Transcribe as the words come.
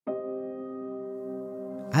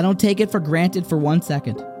I don't take it for granted for 1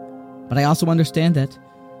 second. But I also understand that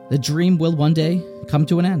the dream will one day come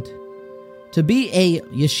to an end. To be a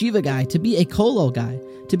yeshiva guy, to be a kollel guy,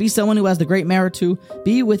 to be someone who has the great merit to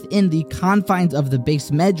be within the confines of the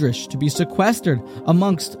base medrash, to be sequestered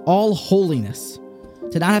amongst all holiness,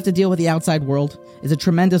 to not have to deal with the outside world is a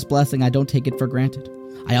tremendous blessing. I don't take it for granted.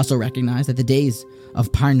 I also recognize that the days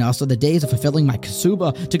of parnasa, the days of fulfilling my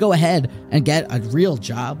kasuba, to go ahead and get a real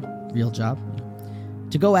job,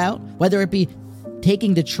 to go out, whether it be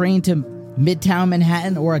taking the train to Midtown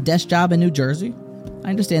Manhattan or a desk job in New Jersey, I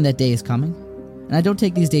understand that day is coming, and I don't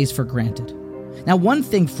take these days for granted. Now, one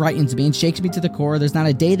thing frightens me and shakes me to the core. There's not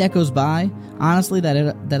a day that goes by, honestly,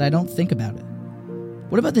 that I don't think about it.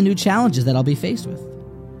 What about the new challenges that I'll be faced with?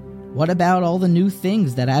 What about all the new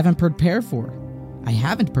things that I haven't prepared for?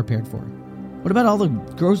 What about all the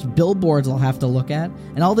gross billboards I'll have to look at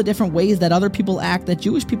and all the different ways that other people act that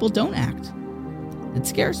Jewish people don't act? It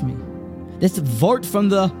scares me. This vort from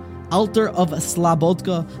the altar of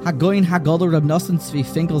Slabodka, Hagoyin Hagodol Reb Nosson Tzvi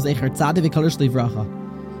Finkel Zecher Tzaddik V'Kol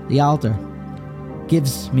Livracha. The altar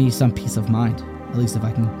gives me some peace of mind, at least if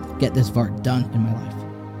I can get this vort done in my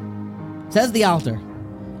life. Says the altar.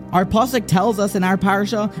 Our pasuk tells us in our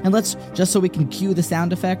parasha, and let's, just so we can cue the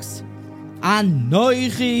sound effects,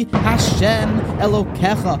 Anoichi Hashem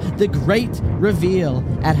Elokecha, the great reveal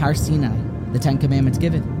at Har Sinai, the 10 Commandments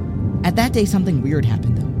given. At that day, something weird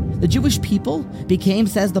happened, though. The Jewish people became,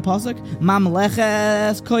 says the pasuk,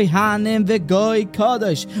 Mamleches Kohanim V'Goy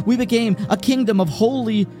Kadosh. We became a kingdom of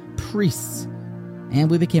holy priests, and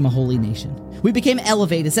we became a holy nation. We became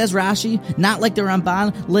elevated, says Rashi, not like the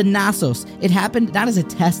Ramban, Lenasos. It happened not as a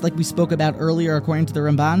test like we spoke about earlier according to the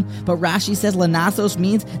Ramban, but Rashi says Lenasos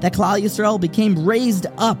means that Klal Yisrael became raised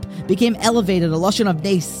up, became elevated, a lashon of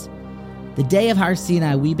nes. The day of Har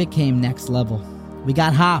Sinai, we became next level. We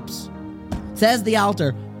got hops. Says the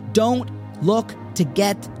altar, don't look to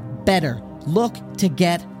get better. Look to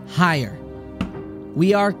get higher.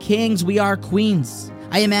 We are kings, we are queens.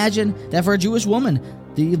 I imagine that for a Jewish woman,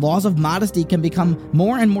 the laws of modesty can become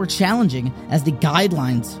more and more challenging as the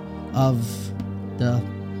guidelines of the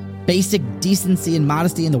basic decency and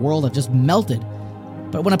modesty in the world have just melted.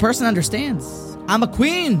 But when a person understands, I'm a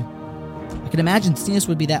queen, I can imagine tznius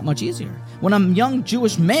would be that much easier. When a young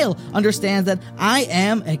Jewish male understands that I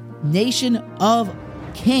am a nation of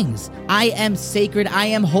kings, I am sacred, I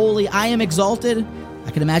am holy, I am exalted,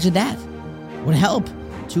 I can imagine that would help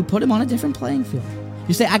to put him on a different playing field.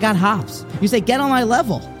 You say, I got hops. You say, get on my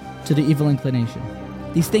level, to the evil inclination.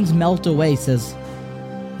 These things melt away, says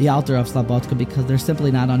the altar of Slabodka, because they're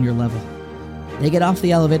simply not on your level. They get off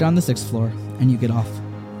the elevator on the 6th floor, and you get off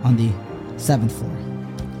on the 7th floor.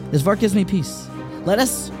 This verse gives me peace. Let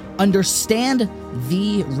us understand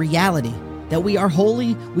the reality that we are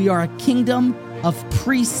holy, we are a kingdom of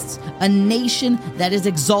priests, a nation that is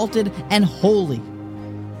exalted and holy.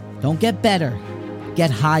 Don't get better, get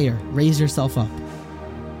higher, raise yourself up.